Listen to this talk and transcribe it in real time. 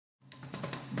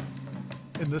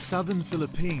In the southern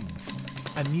Philippines,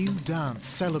 a new dance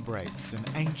celebrates an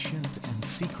ancient and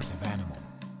secretive animal,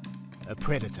 a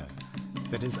predator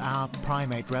that is our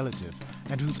primate relative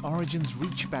and whose origins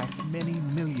reach back many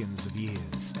millions of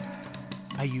years.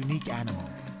 A unique animal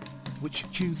which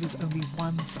chooses only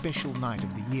one special night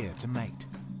of the year to mate.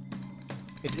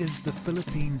 It is the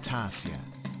Philippine Tarsier,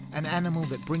 an animal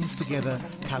that brings together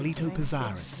Carlito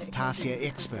Pizarris, Tarsier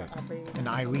expert, and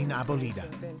Irene Abolida,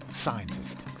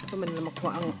 scientist. Gusto man nila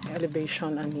makuha ang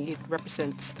elevation and it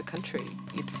represents the country.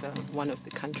 It's one of the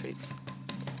country's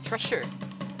treasure.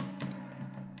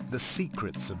 The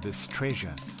secrets of this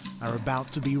treasure are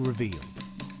about to be revealed.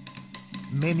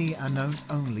 Many are known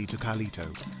only to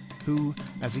Carlito, who,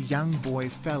 as a young boy,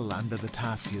 fell under the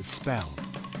Tarsier's spell.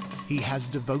 He has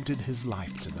devoted his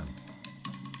life to them.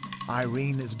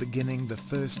 Irene is beginning the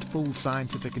first full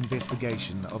scientific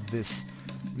investigation of this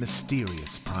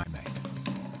mysterious primate.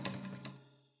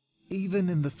 Even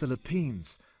in the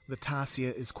Philippines, the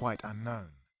Tarsier is quite unknown.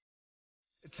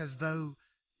 It's as though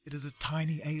it is a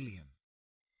tiny alien,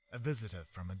 a visitor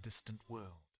from a distant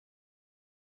world.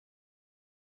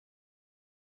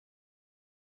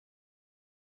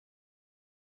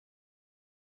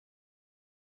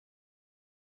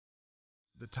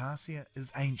 The Tarsier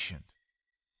is ancient,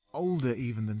 older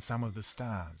even than some of the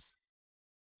stars.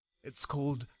 It's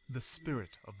called the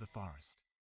spirit of the forest,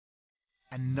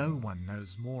 and no one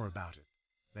knows more about it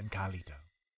than Carlito.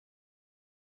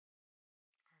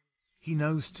 He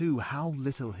knows too how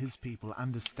little his people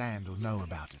understand or know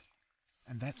about it,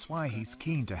 and that's why he's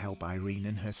keen to help Irene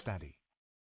in her study.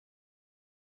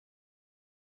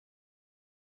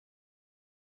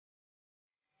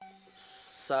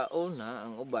 Sa una,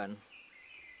 ang ubang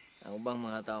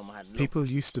mga tao mahadlok. People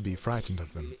used to be frightened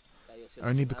of them,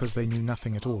 only because they knew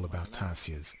nothing at all about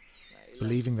tarsiers,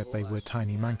 believing that they were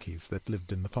tiny monkeys that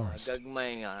lived in the forest.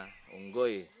 Gagmay nga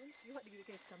unggoy.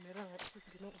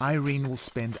 Irene will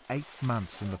spend 8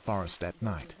 months in the forest at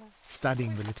night,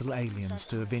 studying the little aliens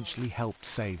to eventually help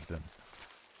save them.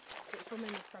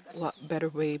 What better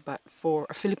way but for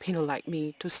a Filipino like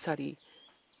me to study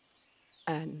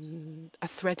a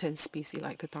threatened species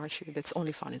like the tarsier that's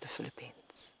only found in the Philippines.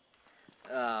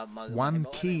 One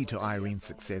key to Irene's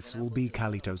success will be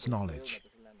Carlito's knowledge.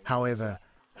 However,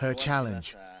 her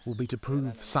challenge will be to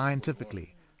prove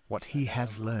scientifically what he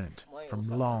has learnt from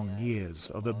long years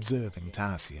of observing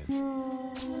tarsiers.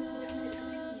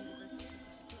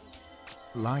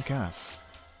 Like us,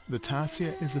 the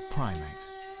tarsier is a primate.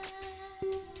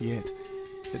 Yet,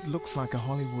 it looks like a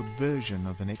Hollywood version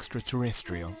of an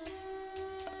extraterrestrial.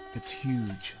 Its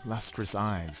huge, lustrous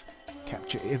eyes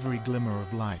capture every glimmer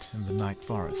of light in the night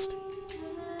forest.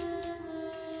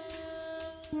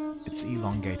 Its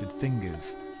elongated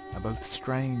fingers are both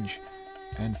strange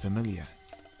and familiar.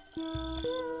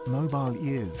 Mobile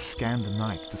ears scan the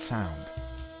night for sound.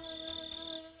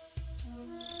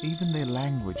 Even their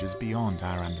language is beyond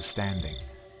our understanding.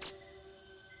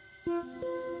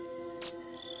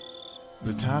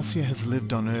 The tarsier has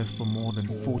lived on Earth for more than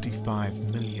 45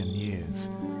 million years,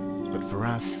 but for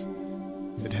us,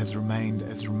 it has remained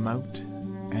as remote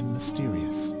and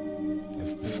mysterious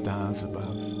as the stars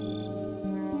above.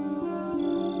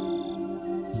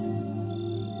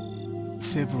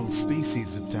 Several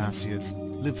species of tarsiers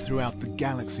live throughout the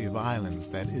galaxy of islands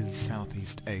that is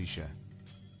Southeast Asia.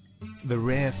 The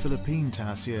rare Philippine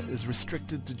tarsier is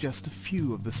restricted to just a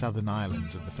few of the southern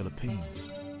islands of the Philippines.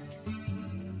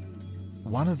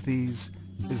 One of these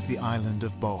is the island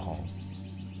of Bohol,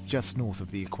 just north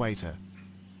of the equator,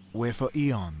 where for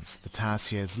eons the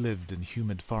tarsiers lived in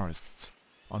humid forests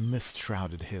on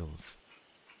mist-shrouded hills.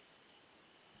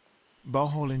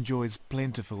 Bohol enjoys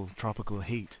plentiful tropical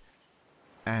heat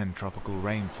and tropical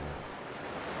rainfall.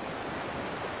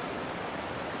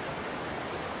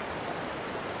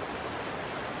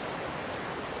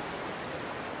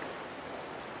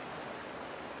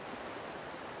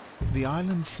 The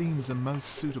island seems a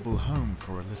most suitable home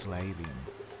for a little alien.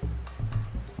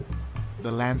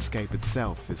 The landscape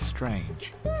itself is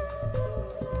strange,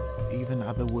 even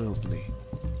otherworldly.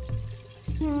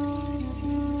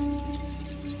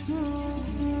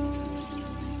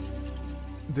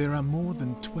 There are more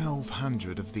than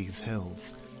 1,200 of these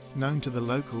hills, known to the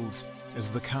locals as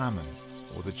the Carmen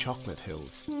or the Chocolate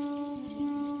Hills.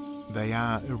 They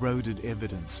are eroded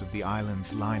evidence of the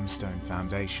island's limestone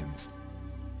foundations,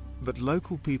 but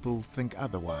local people think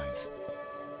otherwise.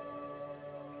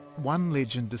 One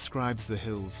legend describes the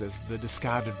hills as the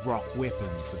discarded rock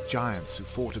weapons of giants who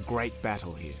fought a great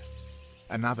battle here.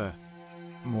 Another,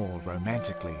 more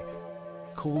romantically,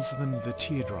 calls them the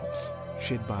teardrops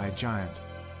shed by a giant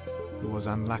who was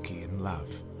unlucky in love.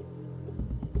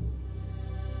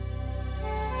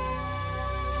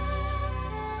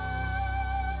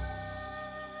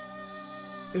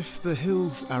 If the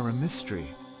hills are a mystery,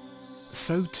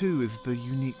 so too is the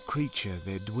unique creature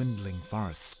their dwindling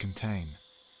forests contain.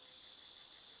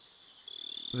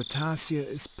 The tarsier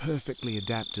is perfectly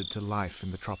adapted to life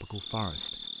in the tropical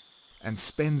forest and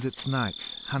spends its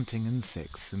nights hunting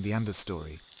insects in the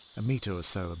understory, a metre or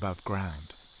so above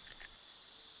ground.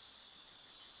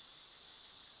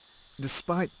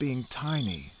 Despite being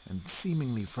tiny and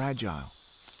seemingly fragile,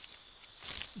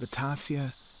 the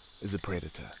tarsier is a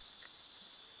predator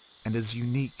and as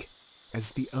unique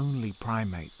as the only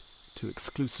primate to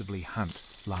exclusively hunt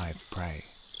live prey.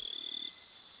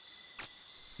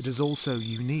 It is also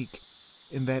unique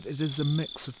in that it is a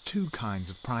mix of two kinds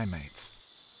of primates.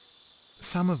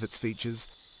 Some of its features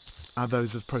are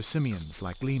those of prosimians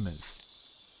like lemurs,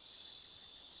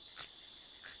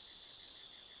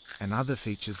 and other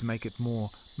features make it more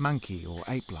monkey or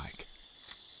ape-like.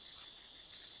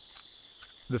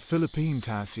 The Philippine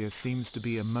tarsier seems to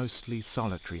be a mostly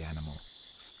solitary animal.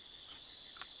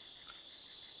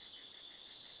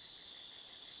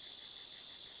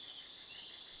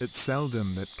 It's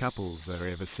seldom that couples are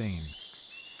ever seen.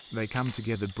 They come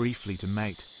together briefly to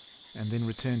mate and then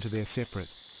return to their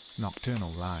separate,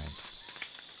 nocturnal lives.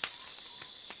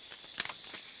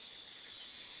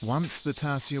 Once the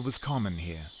tarsier was common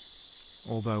here,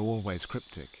 although always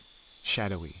cryptic,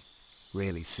 shadowy,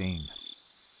 rarely seen.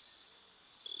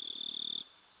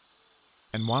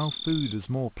 And while food is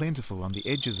more plentiful on the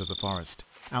edges of the forest,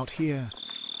 out here,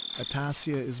 a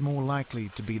tarsier is more likely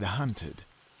to be the hunted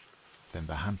than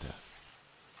the hunter.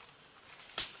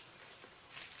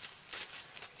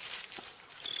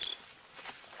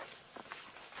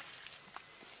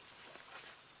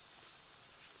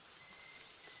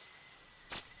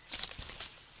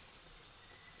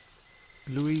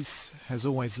 Luis has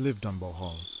always lived on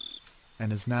Bohol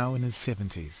and is now in his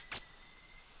 70s.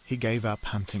 He gave up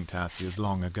hunting tarsiers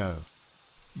long ago,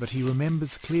 but he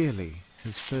remembers clearly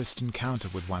his first encounter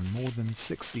with one more than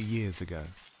 60 years ago.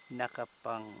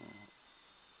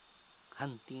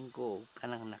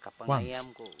 Once,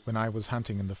 when I was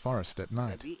hunting in the forest at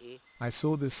night, I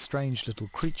saw this strange little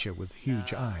creature with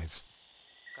huge eyes.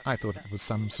 I thought it was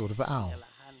some sort of owl.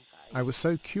 I was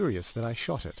so curious that I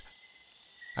shot it.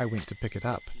 I went to pick it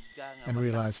up and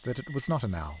realized that it was not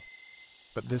an owl,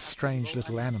 but this strange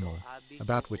little animal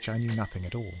about which I knew nothing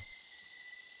at all.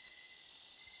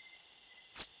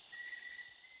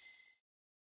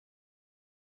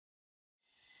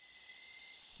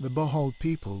 The Bohol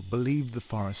people believed the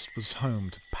forest was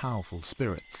home to powerful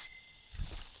spirits.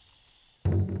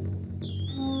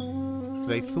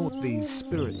 They thought these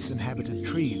spirits inhabited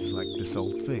trees like this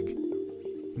old fig,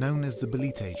 known as the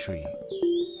Belite tree.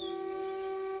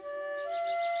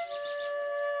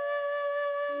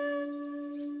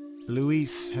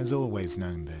 Luis has always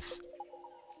known this.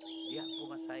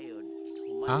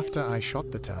 After I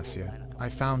shot the tarsier, I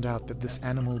found out that this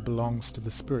animal belongs to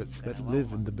the spirits that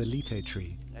live in the Belite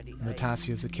tree, and the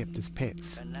tarsiers are kept as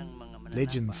pets.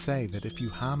 Legends say that if you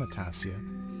harm a tarsier,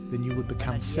 then you would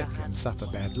become sick and suffer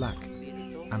bad luck,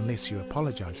 unless you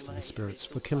apologize to the spirits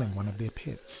for killing one of their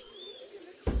pets.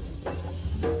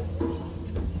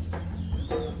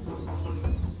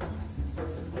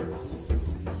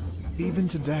 Even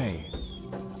today,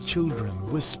 children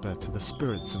whisper to the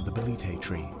spirits of the Belite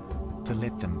tree to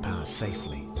let them pass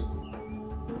safely.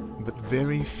 But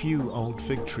very few old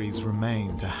fig trees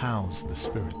remain to house the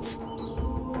spirits.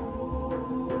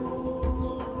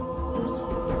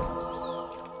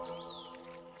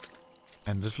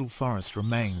 And little forest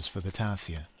remains for the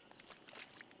tarsier.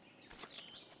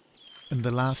 In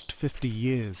the last 50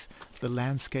 years, the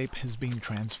landscape has been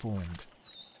transformed.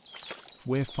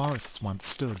 Where forests once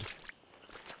stood,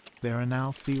 there are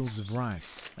now fields of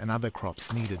rice and other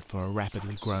crops needed for a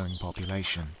rapidly growing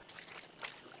population.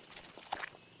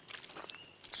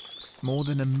 More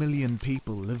than 1 million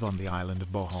people live on the island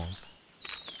of Bohol,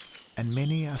 and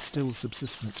many are still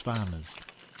subsistence farmers.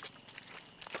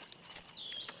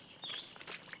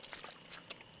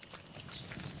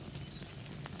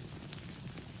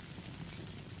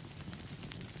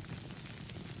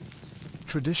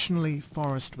 Traditionally,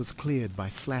 forest was cleared by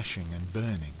slashing and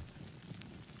burning.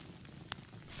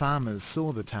 Farmers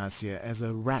saw the tarsier as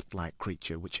a rat-like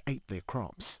creature which ate their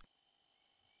crops.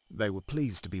 They were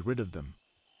pleased to be rid of them.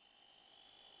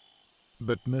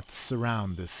 But myths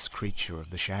surround this creature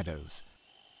of the shadows.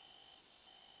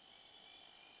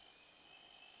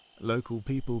 Local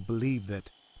people believe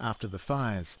that, after the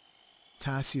fires,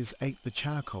 tarsiers ate the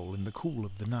charcoal in the cool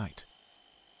of the night.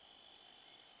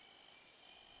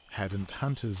 Hadn't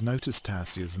hunters noticed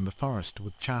tarsiers in the forest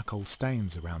with charcoal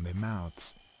stains around their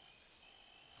mouths?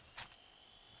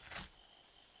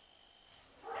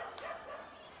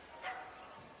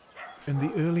 In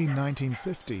the early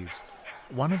 1950s,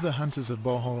 one of the hunters of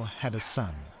Bohol had a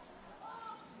son.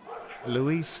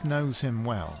 Luis knows him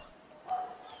well.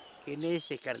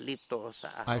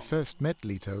 I first met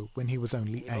Lito when he was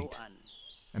only 8,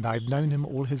 and I've known him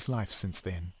all his life since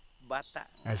then,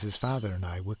 as his father and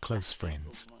I were close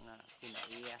friends.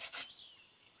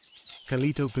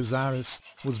 Carlito Pizarris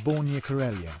was born near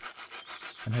Karelia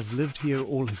and has lived here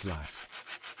all his life.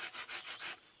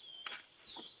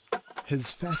 His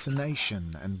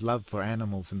fascination and love for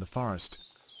animals in the forest,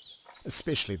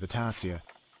 especially the tarsier,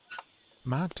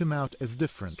 marked him out as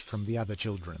different from the other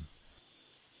children.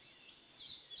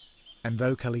 And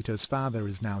though Carlito's father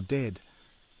is now dead,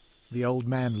 the old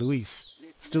man Luis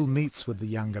still meets with the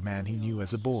younger man he knew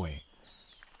as a boy.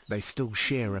 They still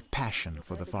share a passion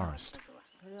for the forest.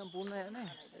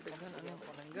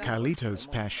 Carlito's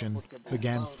passion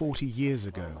began 40 years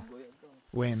ago,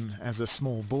 when, as a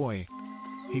small boy,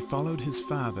 he followed his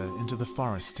father into the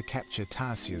forest to capture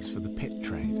tarsiers for the pet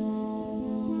trade.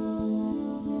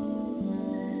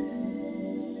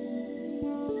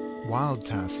 Wild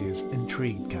tarsiers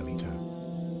intrigued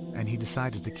Carlito, and he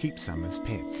decided to keep some as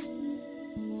pets.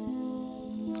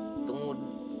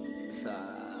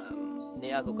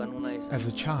 As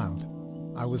a child,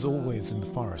 I was always in the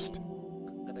forest,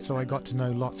 so I got to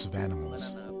know lots of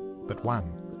animals, but one,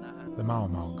 the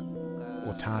mawamog,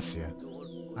 or tarsier,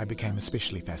 I became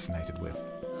especially fascinated with.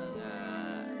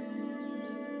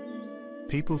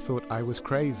 People thought I was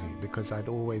crazy because I'd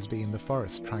always be in the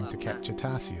forest trying to capture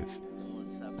tarsiers.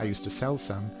 I used to sell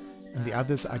some, and the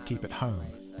others I'd keep at home.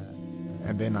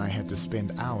 And then I had to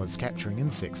spend hours capturing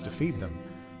insects to feed them.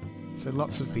 So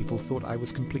lots of people thought I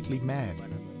was completely mad,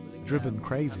 driven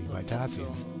crazy by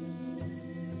tarsiers.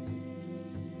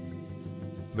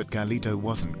 But Carlito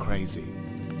wasn't crazy.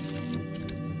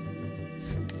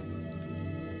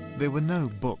 There were no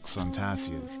books on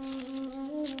tarsiers.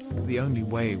 The only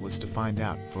way was to find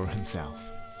out for himself.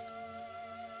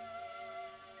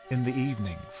 In the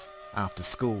evenings, after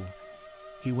school,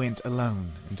 he went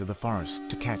alone into the forest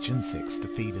to catch insects to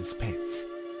feed his pets.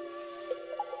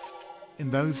 In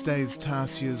those days,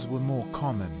 tarsiers were more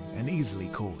common and easily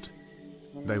caught.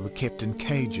 They were kept in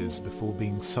cages before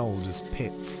being sold as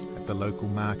pets at the local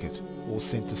market or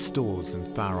sent to stores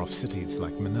in far-off cities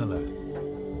like Manila.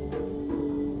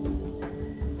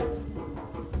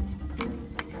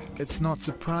 It's not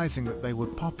surprising that they were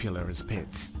popular as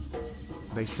pets.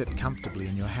 They sit comfortably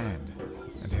in your hand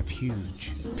and have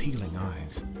huge, appealing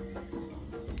eyes.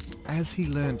 As he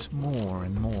learnt more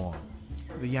and more,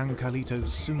 the young Carlito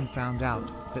soon found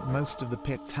out that most of the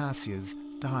pet tarsiers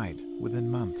died within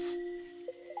months.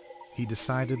 He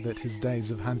decided that his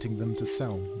days of hunting them to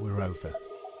sell were over.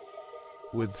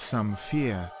 With some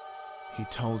fear, he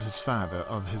told his father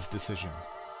of his decision.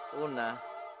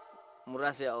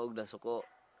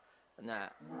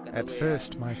 At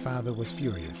first, my father was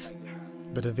furious,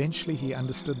 but eventually he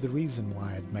understood the reason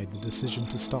why I'd made the decision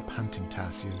to stop hunting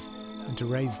tarsiers and to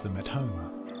raise them at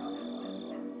home.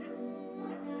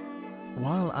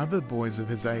 While other boys of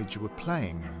his age were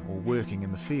playing or working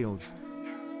in the fields,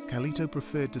 Carlito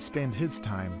preferred to spend his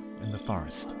time in the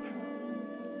forest.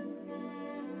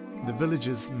 The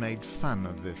villagers made fun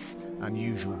of this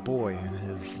unusual boy and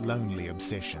his lonely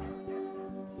obsession.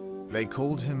 They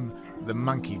called him the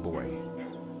monkey boy,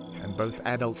 and both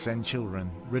adults and children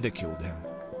ridiculed him.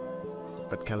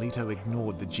 But Carlito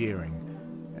ignored the jeering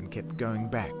and kept going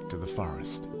back to the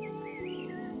forest.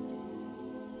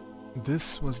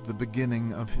 This was the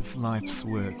beginning of his life's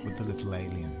work with the little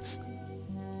aliens,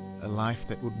 a life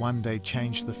that would one day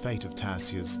change the fate of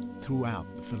tarsiers throughout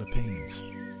the Philippines.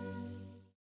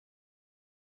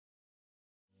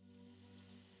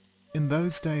 In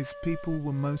those days, people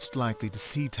were most likely to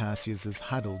see tarsiers as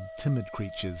huddled, timid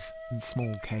creatures in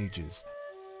small cages.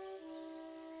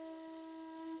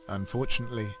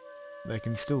 Unfortunately, they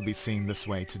can still be seen this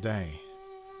way today.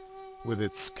 With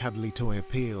its cuddly toy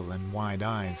appeal and wide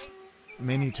eyes,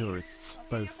 many tourists,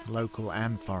 both local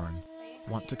and foreign,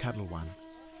 want to cuddle one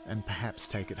and perhaps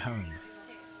take it home.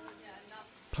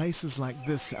 Places like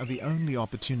this are the only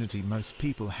opportunity most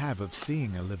people have of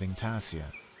seeing a living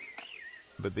tarsier.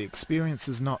 But the experience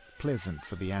is not pleasant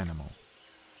for the animal.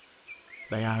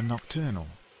 They are nocturnal.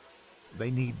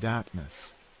 They need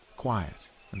darkness, quiet,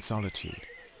 and solitude.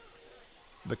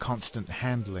 The constant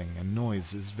handling and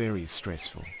noise is very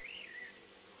stressful.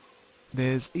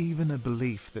 There's even a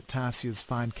belief that tarsiers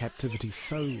find captivity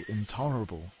so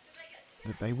intolerable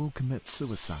that they will commit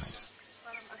suicide.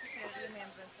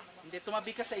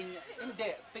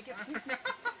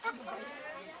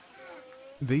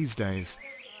 These days,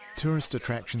 tourist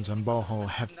attractions on Bohol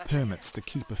have permits to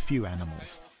keep a few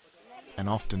animals. and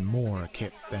often more are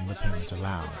kept than the permit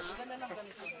allows.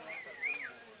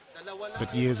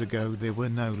 But years ago there were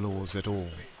no laws at all.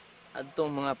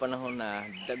 Adtong mga panahon na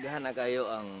daghan na kayo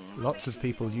ang Lots of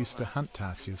people used to hunt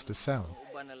tarsiers to sell.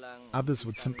 uban na lang Others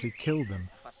would simply kill them,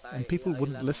 and people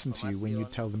wouldn't listen to you when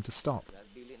you'd tell them to stop.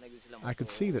 dili na gyud sila I could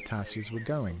see that tarsiers were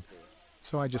going,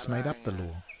 so I just made up the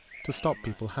law to stop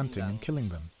people hunting and killing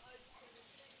them.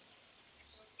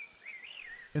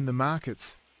 In the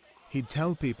markets, he'd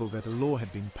tell people that a law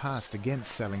had been passed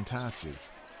against selling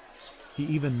tarsiers. He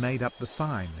even made up the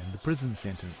fine and the prison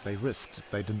sentence they risked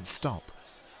if they didn't stop.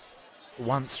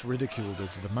 Once ridiculed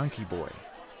as the monkey boy,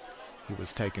 he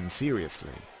was taken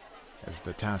seriously as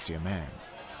the Tarsier man.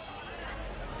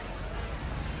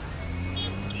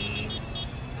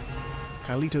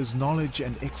 Carlito's knowledge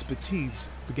and expertise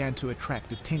began to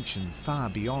attract attention far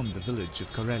beyond the village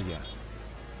of Karelia.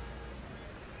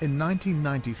 In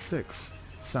 1996,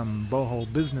 some Bohol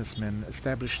businessmen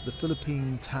established the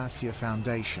Philippine Tarsier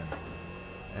Foundation,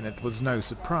 and it was no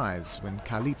surprise when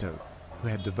Carlito, who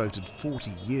had devoted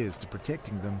 40 years to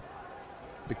protecting them,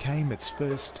 became its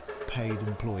first paid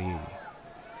employee.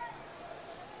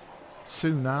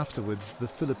 Soon afterwards, the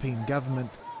Philippine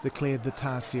government declared the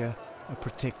tarsier a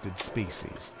protected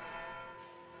species.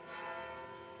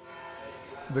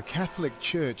 The Catholic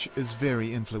Church is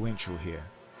very influential here,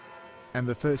 and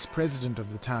the first president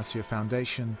of the Tarsier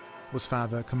Foundation was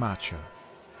Father Camacho.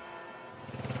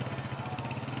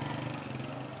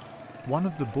 One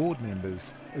of the board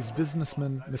members is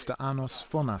businessman Mr. Anos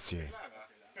Fornacier,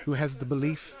 who has the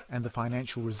belief and the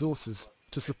financial resources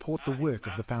to support the work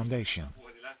of the foundation.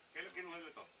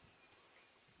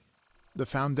 The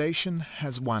foundation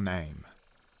has one aim: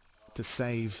 to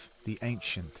save the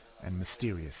ancient and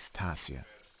mysterious tarsier.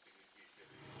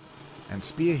 And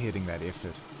spearheading that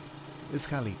effort is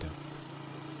Carlito.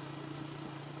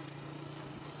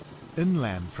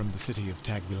 Inland from the city of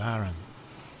Tagbilaran,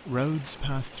 roads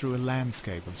pass through a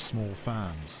landscape of small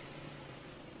farms.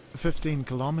 15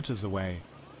 kilometers away,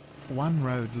 one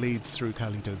road leads through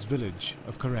Carlito's village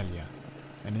of Karelia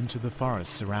and into the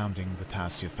forest surrounding the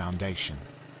Tarsier Foundation.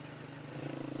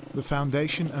 The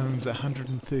foundation owns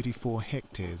 134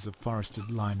 hectares of forested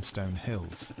limestone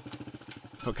hills.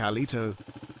 For Carlito,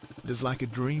 it is like a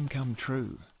dream come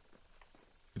true.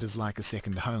 It is like a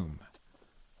second home.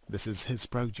 This is his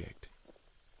project,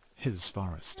 his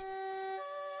forest.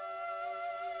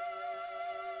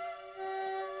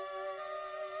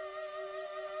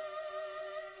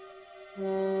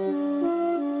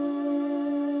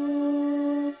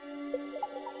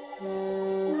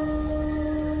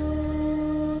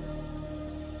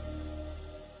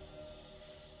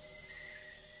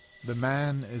 The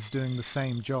man is doing the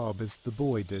same job as the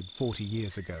boy did 40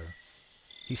 years ago.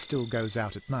 He still goes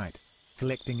out at night,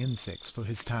 collecting insects for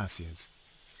his tarsiers.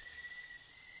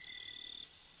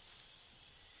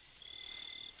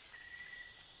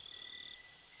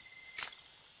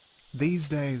 These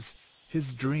days,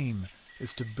 his dream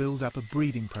is to build up a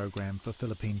breeding program for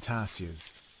Philippine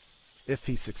tarsiers. If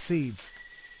he succeeds,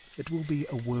 it will be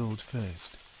a world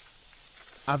first.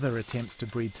 Other attempts to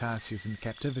breed tarsiers in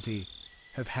captivity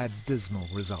have had dismal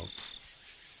results.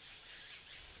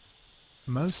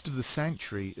 Most of the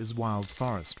sanctuary is wild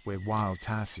forest where wild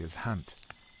tarsiers hunt.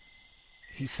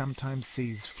 He sometimes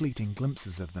sees fleeting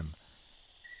glimpses of them,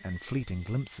 and fleeting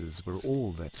glimpses were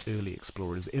all that early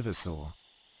explorers ever saw.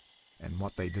 And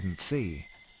what they didn't see,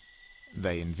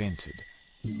 they invented.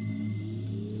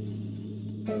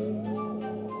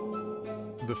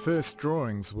 The first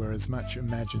drawings were as much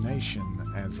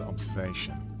imagination as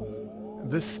observation.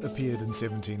 This appeared in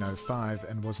 1705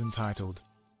 and was entitled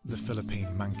The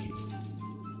Philippine Monkey.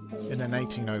 In an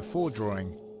 1804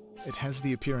 drawing, it has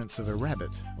the appearance of a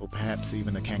rabbit, or perhaps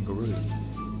even a kangaroo.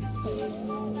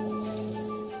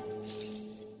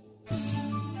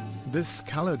 This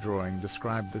colour drawing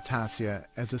described the tarsier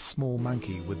as a small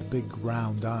monkey with big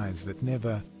round eyes that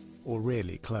never or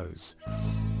rarely close.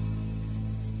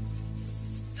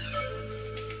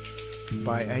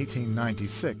 By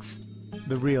 1896,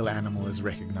 the real animal is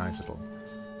recognizable.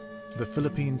 The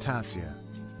Philippine tarsier,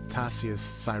 Tarsius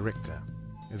cyricta,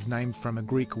 is named from a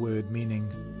Greek word meaning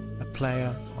a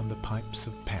player on the pipes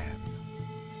of Pan.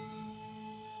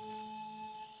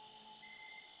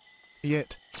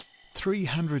 Yet,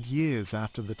 300 years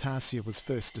after the tarsier was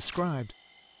first described,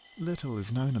 little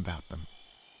is known about them.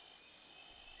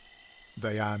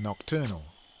 They are nocturnal,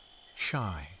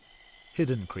 shy,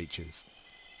 hidden creatures.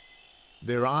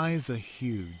 Their eyes are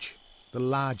huge, the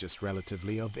largest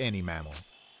relatively of any mammal.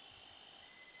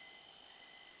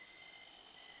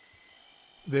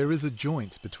 There is a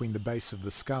joint between the base of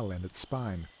the skull and its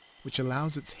spine, which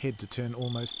allows its head to turn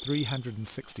almost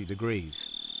 360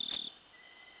 degrees.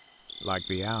 Like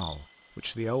the owl,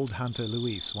 which the old hunter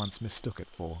Luis once mistook it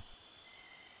for.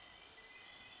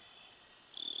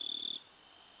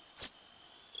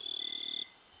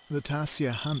 The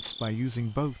tarsier hunts by using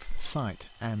both sight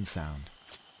and sound.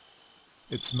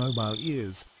 Its mobile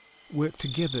ears work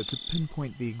together to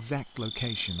pinpoint the exact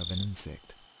location of an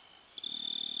insect.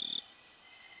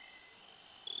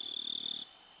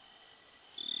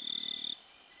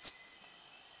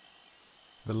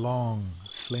 The long,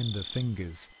 slender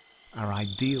fingers are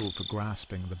ideal for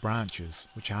grasping the branches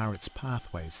which are its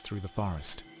pathways through the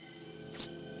forest.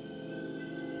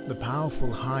 The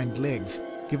powerful hind legs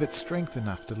give it strength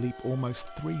enough to leap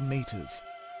almost 3 meters,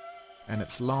 and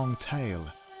its long tail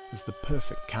is the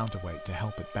perfect counterweight to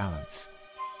help it balance.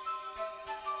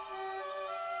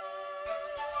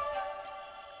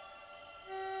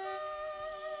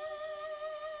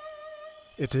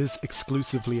 It is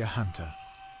exclusively a hunter,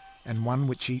 and one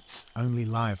which eats only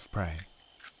live prey.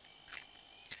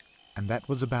 And that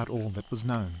was about all that was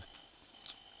known.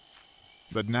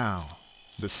 But now,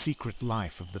 the secret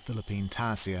life of the Philippine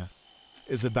tarsier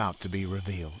is about to be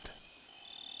revealed.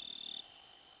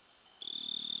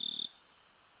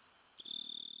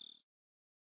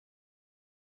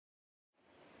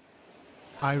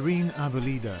 Irene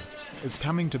Abolida is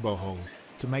coming to Bohol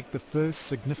to make the first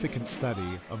significant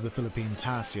study of the Philippine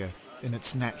tarsier in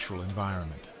its natural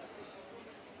environment.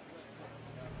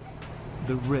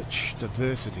 The rich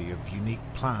diversity of unique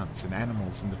plants and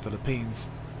animals in the Philippines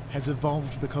has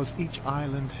evolved because each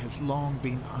island has long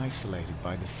been isolated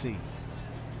by the sea.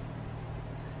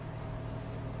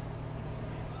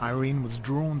 Irene was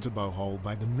drawn to Bohol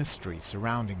by the mystery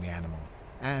surrounding the animal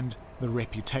and the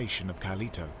reputation of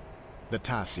Carlito, the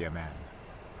tarsier man.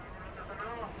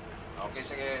 Okay,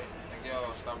 sige. Thank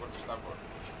you. Starboard.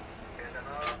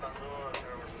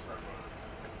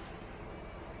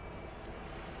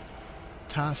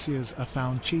 Tarsiers are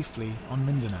found chiefly on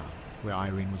Mindanao, where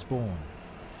Irene was born,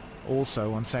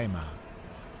 also on Samar,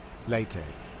 Leyte,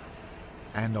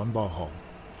 and on Bohol,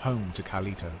 home to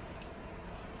Carlito.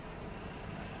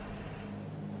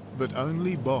 But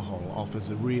only Bohol offers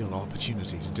a real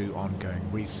opportunity to do ongoing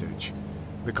research,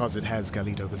 because it has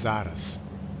Carlito Bazaras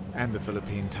and the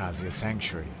Philippine Tarsier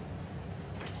Sanctuary.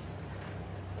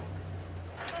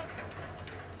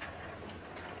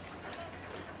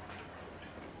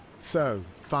 So,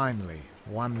 finally,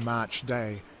 one March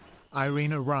day,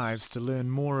 Irene arrives to learn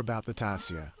more about the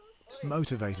tarsier,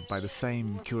 motivated by the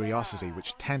same curiosity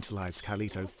which tantalized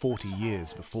Carlito 40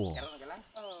 years before.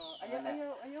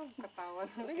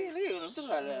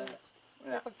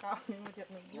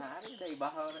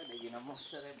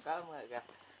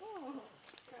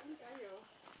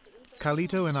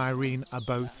 Carlito and Irene are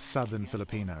both southern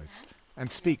Filipinos and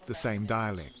speak the same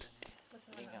dialect.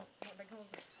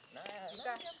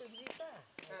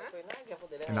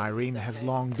 And Irene has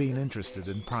long been interested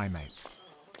in primates.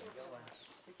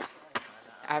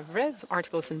 I've read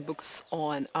articles and books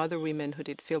on other women who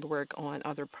did fieldwork on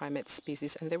other primate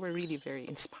species, and they were really very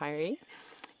inspiring.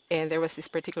 And there was this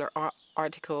particular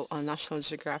article on National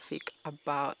Geographic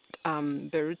about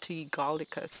Beruti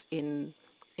gallicus in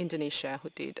Indonesia, who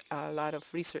did a lot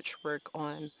of research work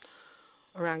on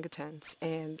orangutans.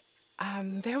 And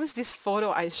there was this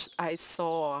photo I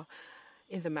saw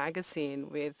in the magazine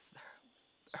with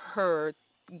her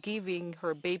giving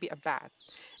her baby a bath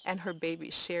and her baby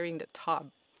sharing the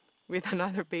tub with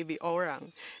another baby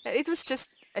orang. It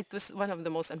was one of the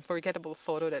most unforgettable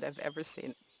photo that I've ever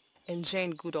seen. And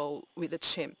Jane Goodall with the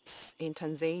chimps in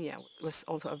Tanzania was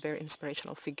also a very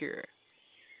inspirational figure.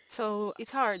 So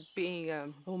it's hard being a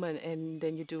woman and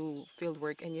then you do field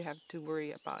work and you have to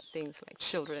worry about things like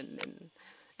children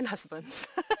and husbands.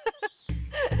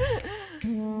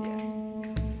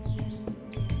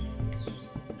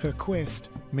 Her quest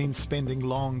means spending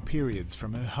long periods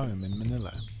from her home in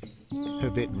Manila,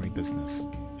 her veterinary business,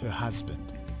 her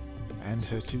husband, and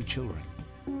her 2 children.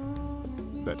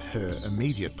 But her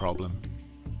immediate problem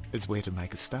is where to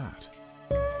make a start.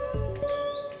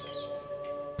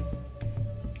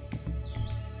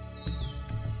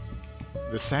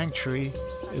 The sanctuary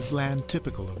is land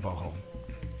typical of Bohol,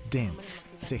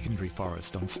 dense secondary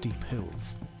forest on steep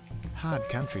hills, hard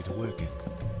country to work in.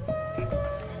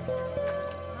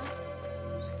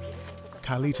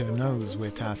 Carlito knows where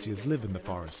tarsiers live in the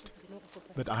forest,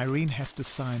 but Irene has to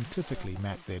scientifically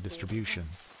map their distribution.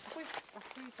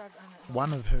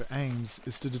 One of her aims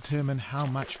is to determine how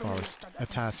much forest a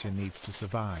tarsier needs to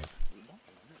survive.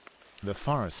 The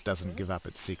forest doesn't give up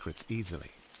its secrets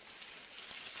easily.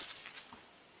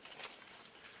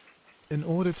 In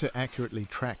order to accurately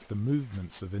track the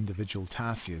movements of individual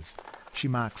tarsiers, she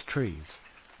marks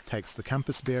trees, takes the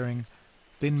compass bearing,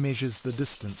 then measures the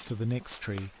distance to the next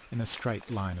tree in a straight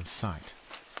line of sight.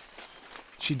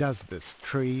 She does this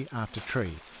tree after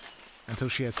tree until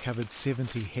she has covered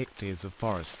 70 hectares of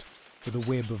forest with a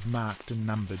web of marked and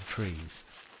numbered trees.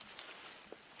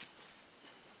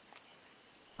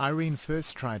 Irene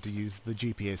first tried to use the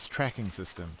GPS tracking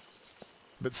system,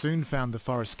 but soon found the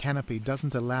forest canopy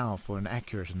doesn't allow for an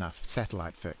accurate enough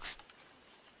satellite fix.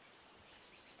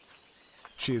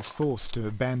 She is forced to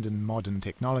abandon modern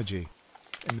technology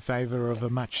in favour of a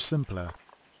much simpler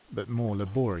but more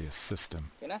laborious system.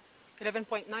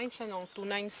 11.9 siya nung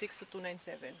 296 to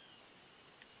 297.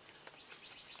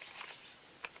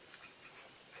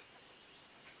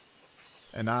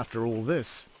 And after all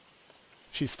this,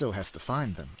 she still has to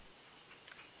find them.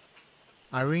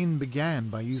 Irene began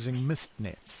by using mist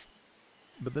nets,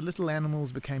 but the little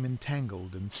animals became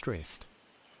entangled and stressed.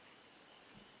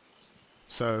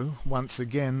 So, once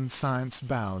again, science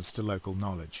bows to local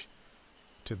knowledge,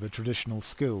 to the traditional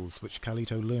skills which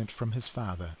Carlito learnt from his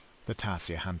father, the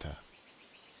Tarsier hunter.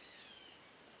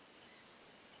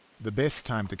 The best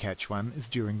time to catch one is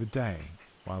during the day,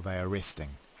 while they are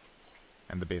resting,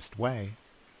 and the best way,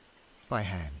 by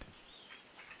hand.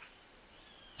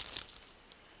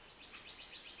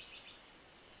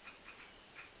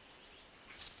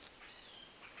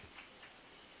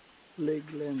 Leg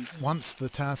length. Once the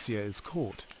tarsier is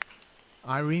caught,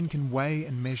 Irene can weigh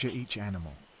and measure each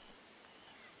animal.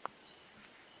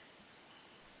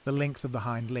 The length of the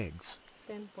hind legs,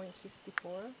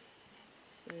 10.54.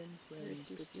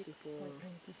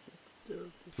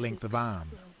 10.54. length of arm,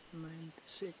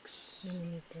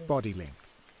 96. body length,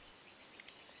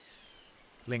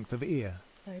 length of ear,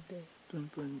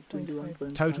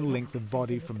 21.5. total length of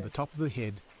body from the top of the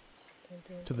head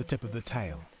to the tip of the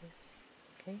tail,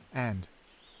 and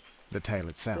the tail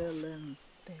itself, Tail length.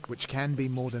 which can be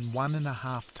more than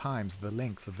 1.5 times the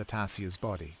length of the tarsier's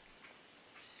body.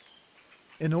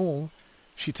 In all,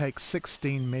 she takes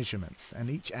 16 measurements, and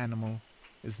each animal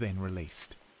is then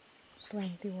released.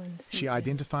 21. She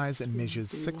identifies and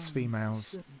measures 6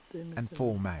 females and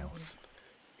 4 males.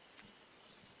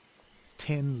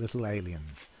 10 little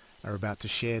aliens are about to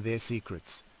share their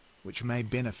secrets, which may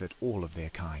benefit all of their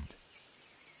kind.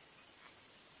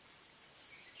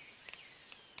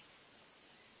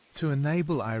 To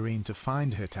enable Irene to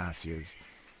find her tarsiers,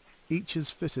 each is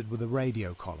fitted with a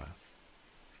radio collar.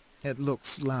 It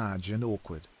looks large and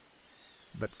awkward,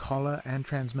 but collar and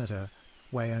transmitter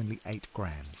weigh only 8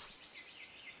 grams.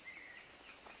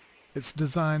 It's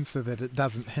designed so that it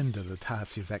doesn't hinder the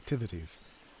tarsier's activities,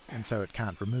 and so it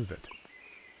can't remove it.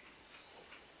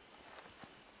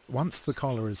 Once the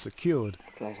collar is secured,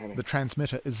 the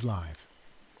transmitter is live.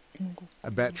 A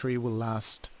battery will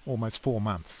last almost 4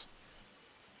 months.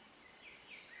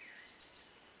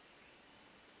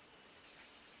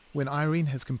 When Irene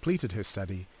has completed her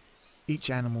study, each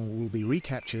animal will be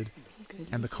recaptured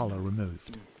and the collar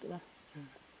removed.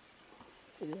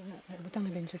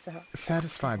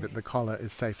 Satisfied that the collar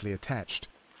is safely attached,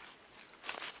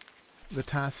 the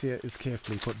tarsier is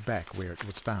carefully put back where it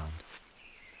was found.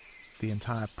 The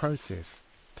entire process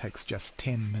takes just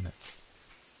 10 minutes.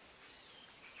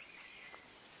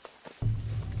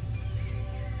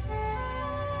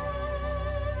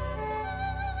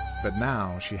 But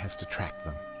now she has to track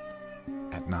them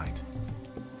at night.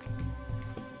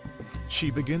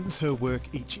 She begins her work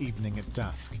each evening at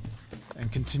dusk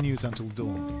and continues until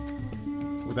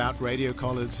dawn. Without radio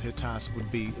collars, her task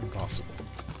would be impossible.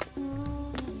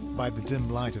 By the dim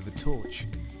light of a torch,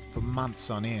 for months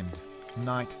on end,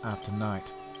 night after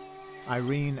night,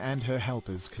 Irene and her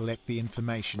helpers collect the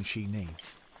information she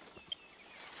needs.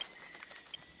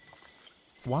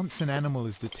 Once an animal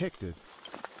is detected,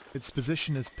 its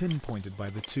position is pinpointed by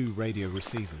the 2 radio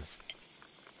receivers.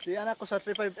 Si anak ko sa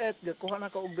 358, gakuha na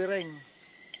ko og bireng.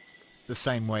 The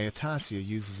same way a tarsier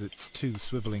uses its 2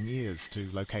 swiveling ears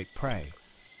to locate prey.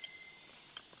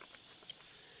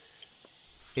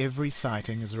 Every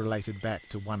sighting is related back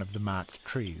to one of the marked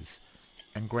trees,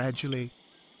 and gradually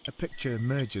a picture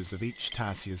emerges of each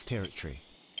tarsier's territory.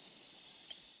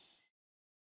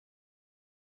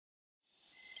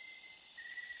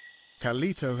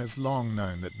 Carlito has long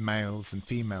known that males and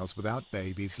females without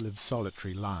babies live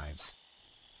solitary lives,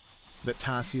 that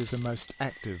tarsiers are most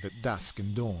active at dusk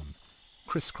and dawn,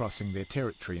 crisscrossing their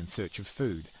territory in search of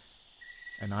food,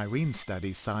 and Irene's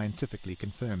study scientifically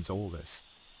confirms all this.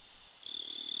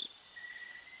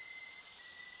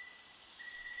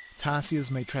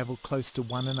 Tarsiers may travel close to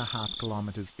 1.5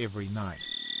 kilometers every night.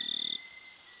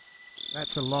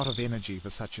 That's a lot of energy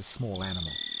for such a small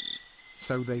animal.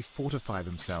 so they fortify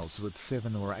themselves with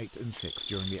 7 or 8 insects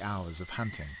during the hours of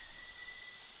hunting.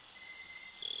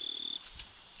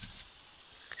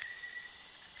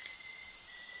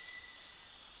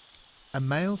 A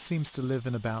male seems to live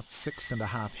in about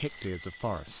 6.5 hectares of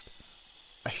forest,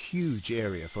 a huge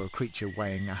area for a creature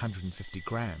weighing 150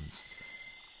 grams.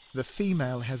 The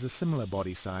female has a similar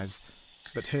body size,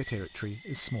 but her territory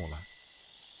is smaller.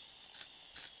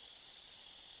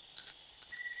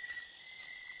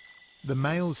 The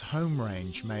male's home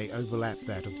range may overlap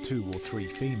that of 2 or 3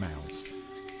 females.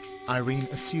 Irene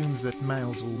assumes that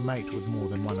males will mate with more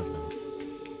than one of them.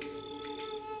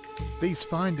 These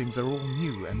findings are all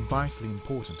new and vitally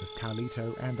important if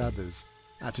Carlito and others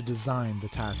are to design the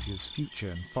Tarsier's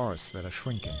future in forests that are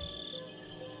shrinking.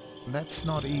 That's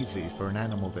not easy for an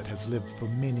animal that has lived for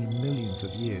many millions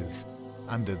of years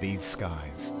under these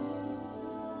skies.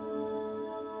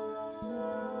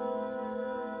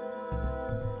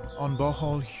 On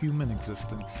Bohol, human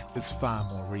existence is far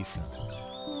more recent,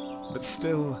 but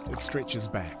still it stretches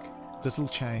back, little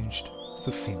changed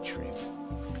for centuries.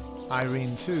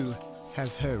 Irene too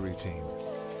has her routine.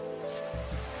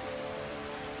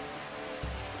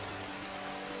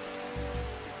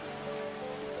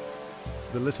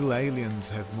 The little aliens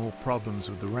have more problems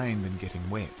with the rain than getting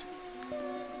wet.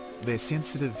 Their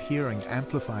sensitive hearing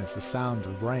amplifies the sound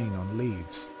of rain on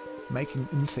leaves, making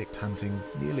insect hunting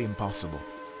nearly impossible.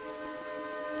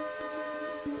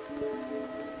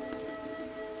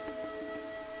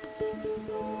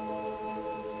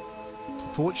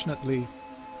 Fortunately,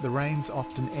 the rains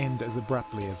often end as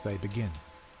abruptly as they begin.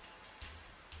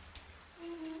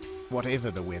 Whatever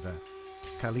the weather,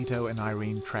 Carlito and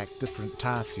Irene track different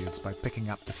tarsiers by picking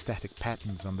up the static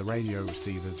patterns on the radio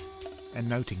receivers and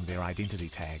noting their identity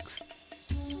tags.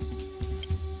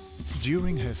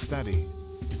 During her study,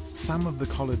 some of the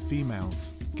collared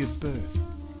females give birth.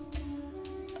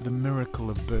 The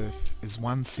miracle of birth is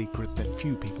one secret that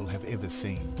few people have ever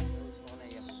seen.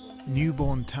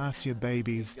 Newborn tarsier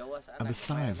babies are the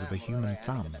size of a human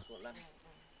thumb,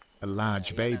 a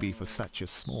large baby for such a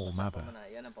small mother.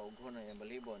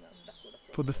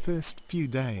 For the first few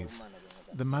days,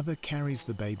 the mother carries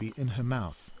the baby in her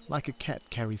mouth like a cat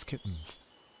carries kittens.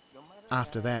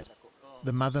 After that,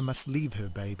 the mother must leave her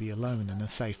baby alone in a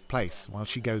safe place while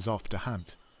she goes off to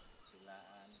hunt.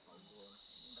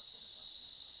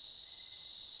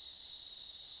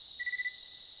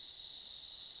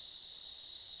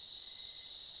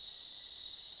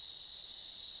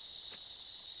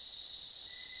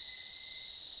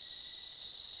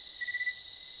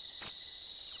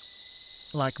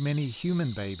 Like many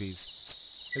human babies,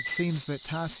 it seems that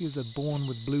tarsiers are born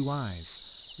with blue eyes,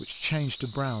 which change to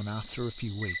brown after a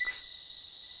few weeks.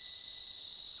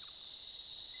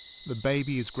 The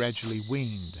baby is gradually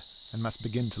weaned and must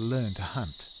begin to learn to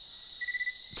hunt.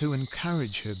 To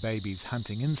encourage her baby's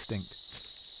hunting instinct,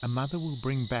 a mother will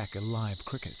bring back a live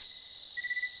cricket.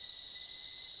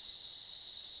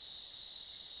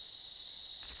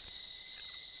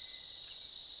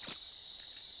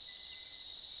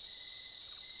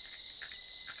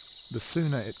 The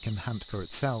sooner it can hunt for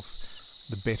itself,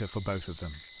 the better for both of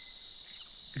them.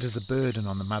 It is a burden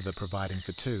on the mother providing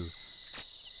for two,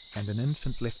 and an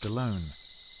infant left alone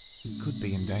could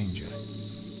be in danger.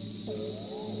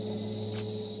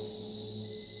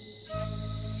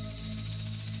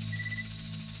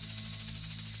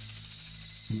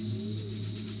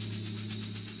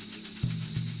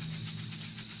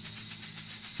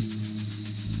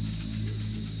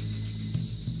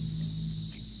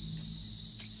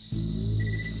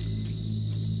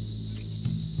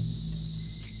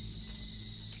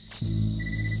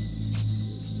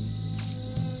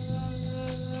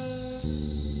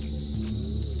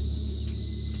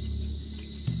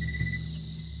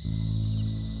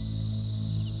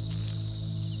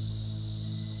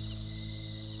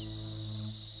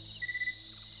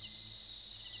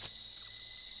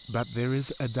 But there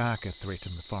is a darker threat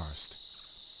in the forest,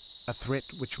 a threat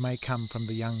which may come from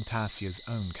the young tarsier's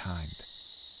own kind.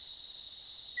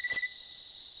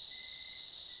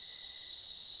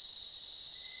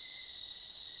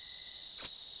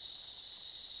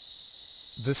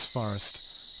 This forest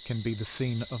can be the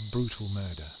scene of brutal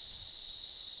murder.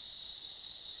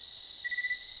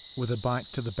 With a bite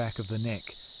to the back of the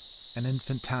neck, an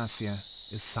infant tarsier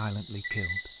is silently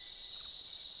killed.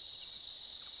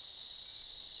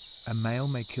 A male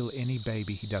may kill any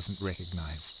baby he doesn't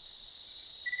recognize.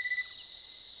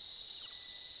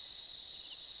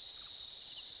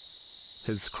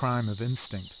 His crime of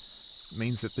instinct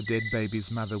means that the dead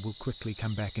baby's mother will quickly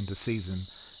come back into season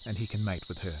and he can mate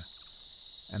with her,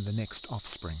 and the next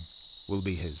offspring will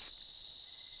be his.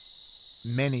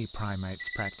 Many primates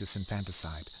practice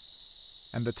infanticide,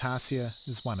 and the tarsier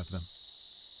is one of them.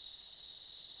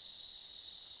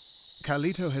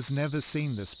 Carlito has never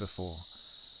seen this before,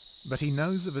 but he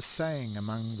knows of a saying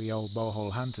among the old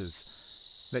bohol hunters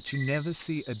that you never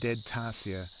see a dead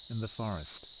tarsier in the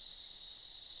forest,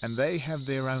 and they have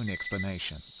their own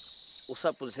explanation.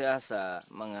 Usa po siya sa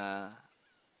mga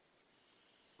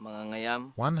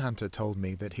ngayam. One hunter told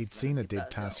me that he'd seen a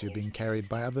dead tarsier being carried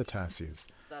by other tarsiers,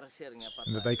 Tarsier nga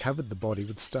and that patay. they covered the body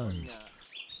with stones.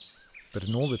 But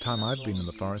in all the time I've been in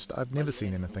the forest, I've never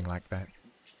seen anything like that.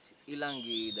 Ilang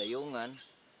gidayungan.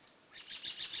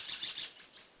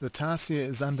 The tarsier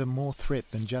is under more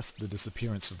threat than just the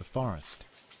disappearance of the forest.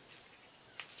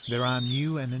 There are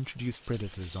new and introduced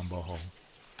predators on Bohol.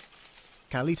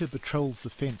 Carlito patrols the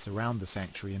fence around the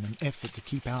sanctuary in an effort to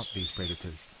keep out these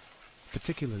predators,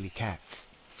 particularly cats.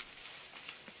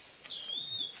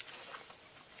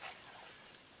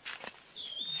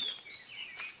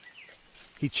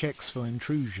 He checks for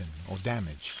intrusion or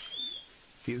damage.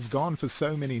 He is gone for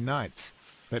so many nights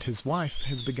that his wife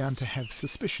has begun to have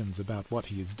suspicions about what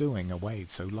he is doing away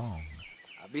so long.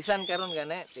 Bisan karon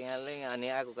gani tingali ani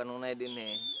ako kanunay din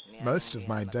eh. Most of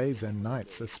my days and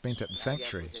nights are spent at the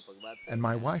sanctuary, and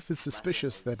my wife is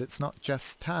suspicious that it's not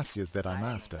just tarsiers that I'm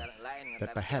after,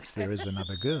 that perhaps there is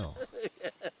another girl.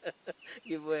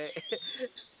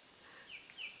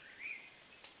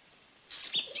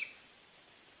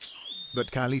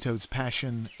 But Carlito's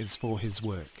passion is for his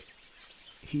work.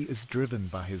 He is driven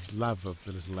by his love of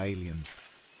the little aliens,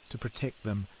 to protect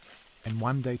them, and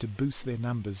one day to boost their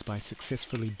numbers by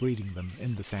successfully breeding them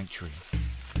in the sanctuary.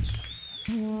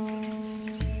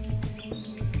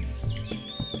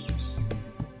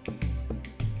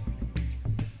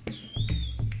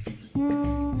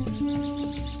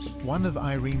 One of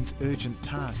Irene's urgent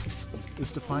tasks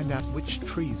is to find out which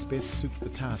trees best suit the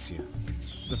tarsier.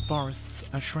 The forests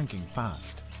are shrinking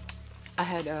fast. I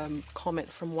had a comment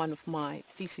from one of my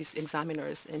thesis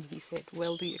examiners, and he said,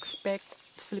 well, do you expect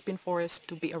the Philippine forest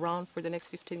to be around for the next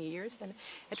 15 years? And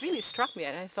it really struck me,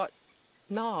 and I thought,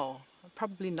 no,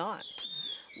 probably not.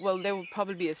 Well, there will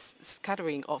probably be a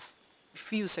scattering of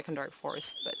few secondary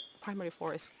forests, but primary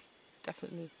forests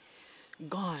definitely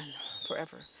gone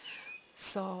forever.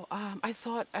 So I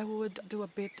thought I would do a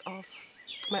bit of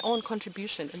my own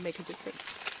contribution and make a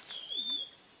difference.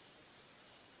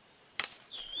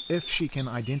 If she can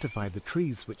identify the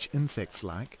trees which insects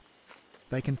like,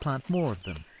 they can plant more of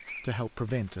them to help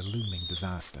prevent a looming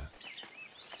disaster.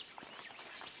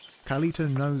 Carlito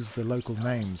knows the local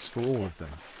names for all of them,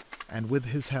 and with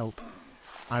his help,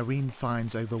 Irene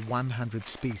finds over 100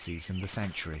 species in the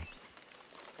sanctuary.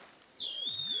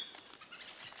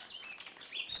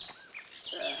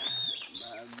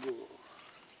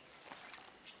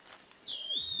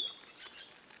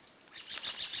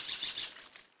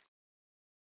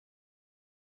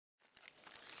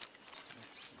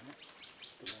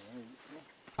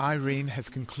 Irene has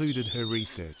concluded her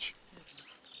research.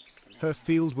 Her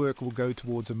fieldwork will go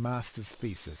towards a master's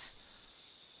thesis,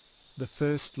 the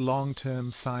first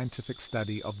long-term scientific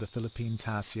study of the Philippine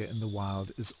tarsier in the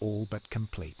wild is all but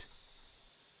complete.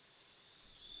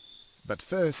 But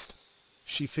first,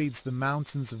 she feeds the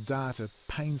mountains of data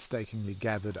painstakingly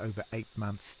gathered over 8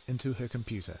 months into her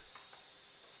computer.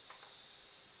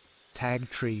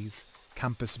 Tagged trees,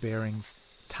 compass bearings,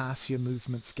 tarsier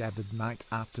movements gathered night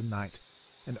after night,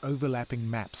 and overlapping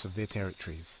maps of their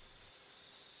territories.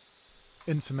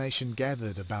 Information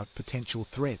gathered about potential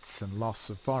threats and loss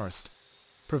of forest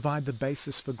provide the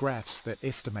basis for graphs that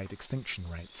estimate extinction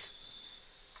rates.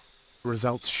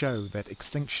 Results show that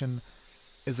extinction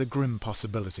is a grim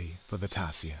possibility for the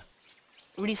tarsier.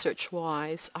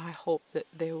 Research-wise, I hope that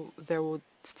there would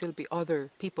still be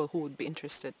other people who would be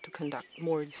interested to conduct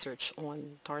more research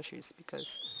on tarsiers,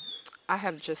 because I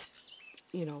have just,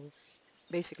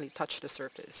 basically touched the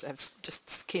surface. I've just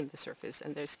skimmed the surface,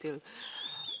 and there's still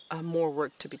more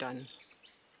work to be done,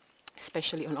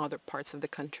 especially on other parts of the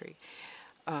country,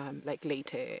 like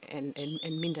Leyte and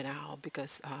Mindanao,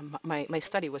 because my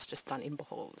study was just done in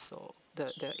Bohol, so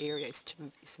the area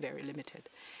is very limited.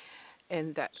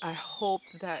 And that I hope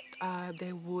that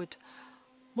they would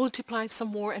multiply some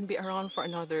more and be around for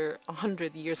another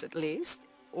 100 years at least,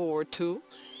 or 2,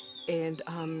 and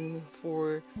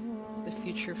for the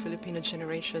future Filipino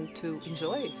generation to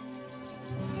enjoy.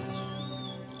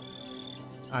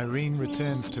 Irene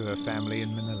returns to her family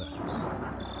in Manila.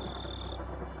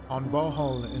 On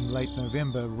Bohol in late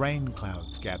November, rain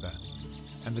clouds gather,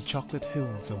 and the chocolate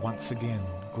hills are once again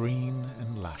green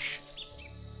and lush.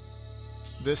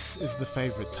 This is the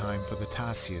favorite time for the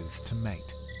tarsiers to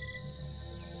mate.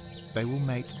 They will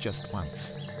mate just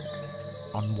once,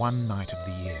 on one night of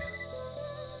the year,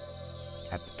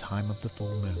 at the time of the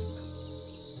full moon.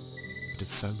 It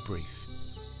is so brief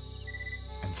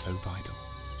and so vital.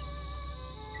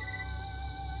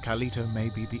 Carlito may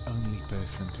be the only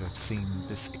person to have seen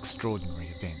this extraordinary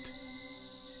event.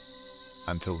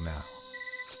 Until now.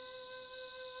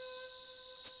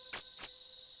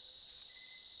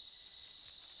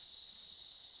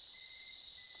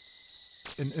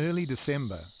 In early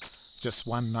December, just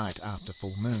one night after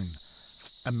full moon,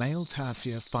 a male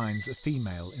tarsier finds a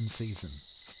female in season.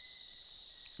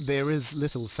 There is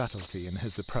little subtlety in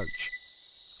his approach.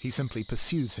 He simply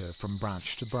pursues her from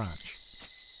branch to branch.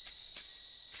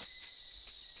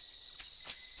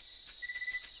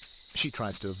 She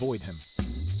tries to avoid him.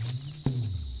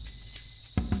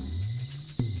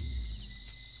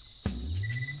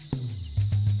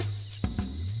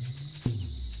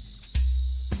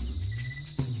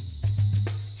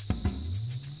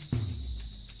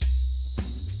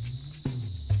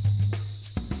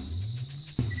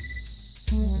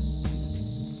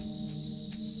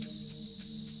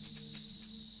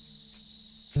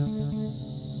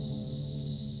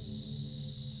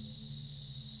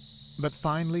 But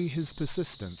finally his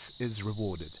persistence is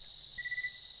rewarded.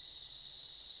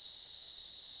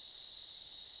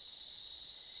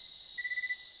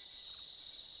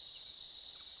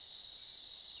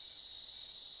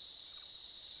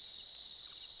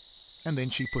 And then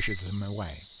she pushes him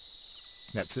away.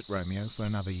 That's it, Romeo, for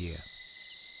another year.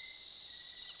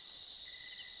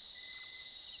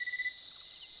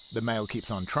 The male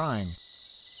keeps on trying,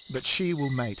 but she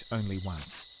will mate only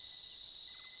once.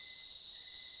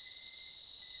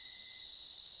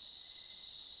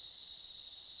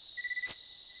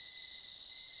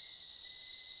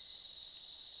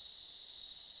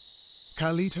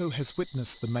 Carlito has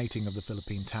witnessed the mating of the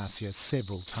Philippine tarsier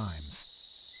several times.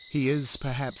 He is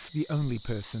perhaps the only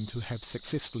person to have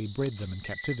successfully bred them in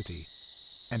captivity,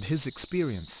 and his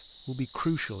experience will be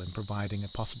crucial in providing a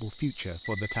possible future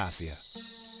for the tarsier.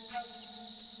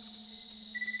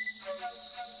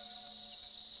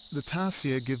 The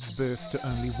tarsier gives birth to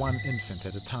only one infant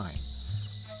at a time.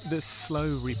 This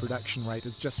slow reproduction rate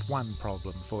is just one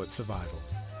problem for its survival.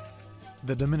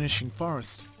 The diminishing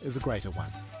forest is a greater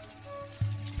one.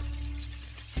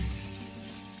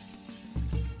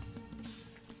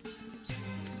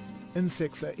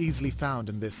 Insects are easily found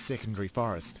in this secondary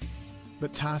forest,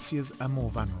 but tarsiers are more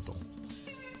vulnerable.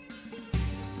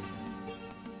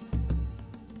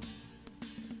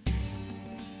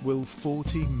 Will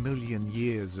 40 million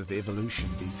years of evolution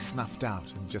be snuffed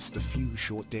out in just a few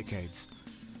short decades?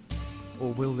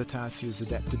 Or will the tarsier's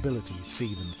adaptability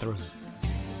see them through?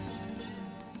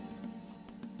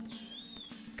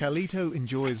 Carlito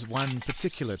enjoys one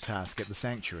particular task at the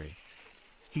sanctuary.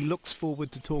 He looks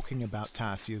forward to talking about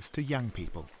tarsiers to young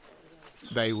people.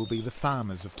 They will be the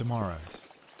farmers of tomorrow.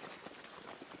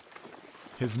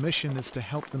 His mission is to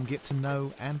help them get to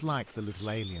know and like the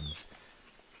little aliens.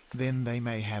 Then they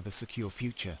may have a secure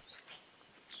future.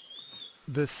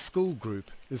 This school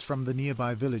group is from the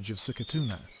nearby village of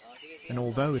Sikatuna, and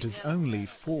although it is only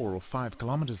 4 or 5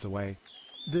 kilometers away,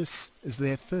 this is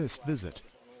their first visit.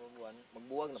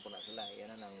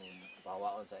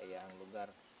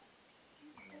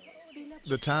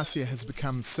 The tarsier has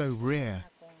become so rare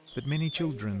that many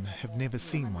children have never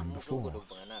seen one before.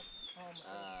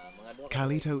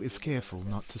 Carlito is careful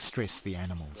not to stress the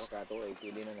animals.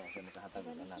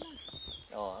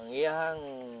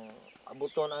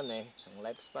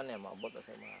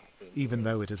 Even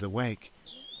though it is awake,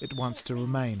 it wants to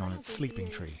remain on its sleeping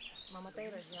tree.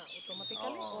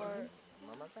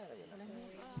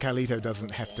 Carlito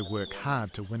doesn't have to work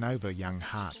hard to win over young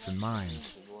hearts and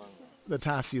minds. The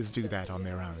tarsiers do that on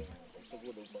their own.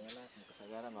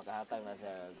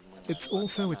 It's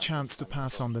also a chance to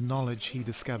pass on the knowledge he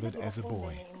discovered as a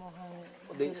boy.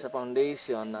 Sa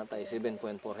foundation natay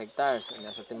 7.4 hectares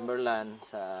sa timberland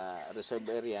sa reserve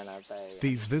area natay.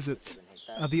 These visits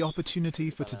are the opportunity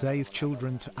for today's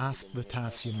children to ask the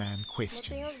tarsier man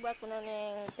questions.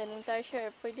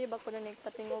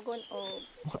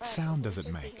 What sound does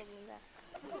it make?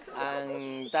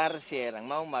 Ang tarsier ang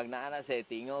maumag naa na sa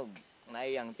tingog.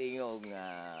 Naay ang tingog nga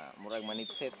murag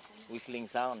manitset,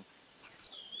 whistling sound.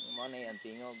 Mao na ang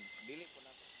tingog. Dili ko na.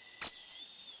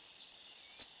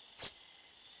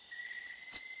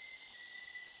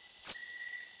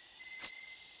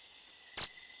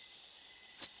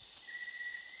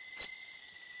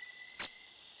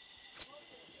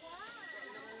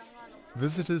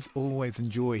 Visitors always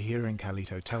enjoy hearing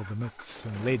Carlito tell the myths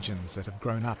and legends that have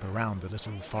grown up around the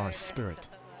little forest spirit.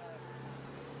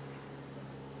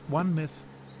 One myth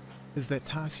is that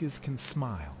tarsiers can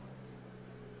smile.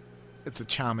 It's a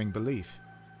charming belief,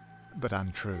 but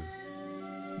untrue.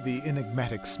 The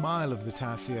enigmatic smile of the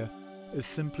tarsier is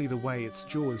simply the way its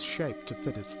jaw is shaped to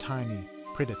fit its tiny,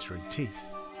 predatory teeth.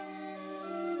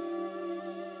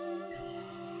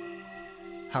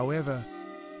 However,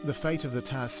 the fate of the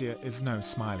tarsier is no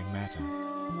smiling matter.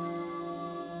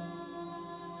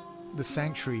 The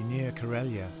sanctuary near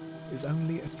Karelia is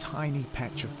only a tiny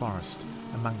patch of forest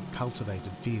among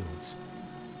cultivated fields,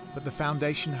 but the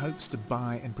Foundation hopes to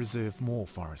buy and preserve more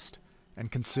forest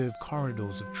and conserve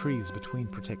corridors of trees between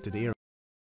protected areas.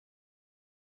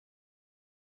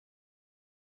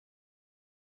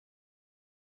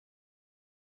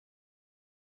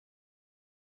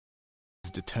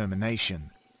 Determination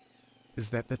is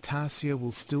that the tarsier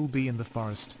will still be in the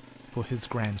forest for his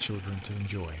grandchildren to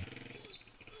enjoy,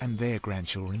 and their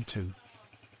grandchildren too.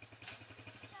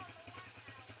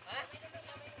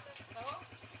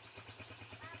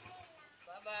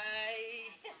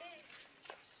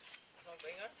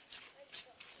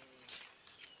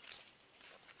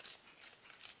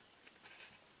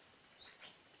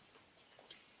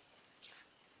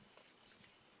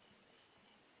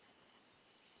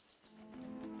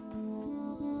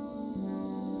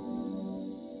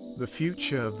 The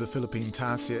future of the Philippine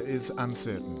tarsier is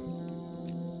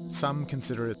uncertain. Some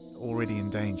consider it already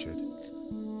endangered.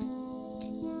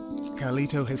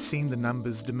 Carlito has seen the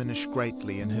numbers diminish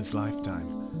greatly in his lifetime,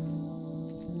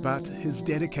 but his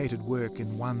dedicated work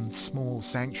in one small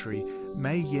sanctuary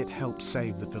may yet help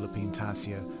save the Philippine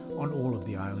tarsier on all of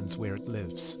the islands where it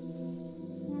lives.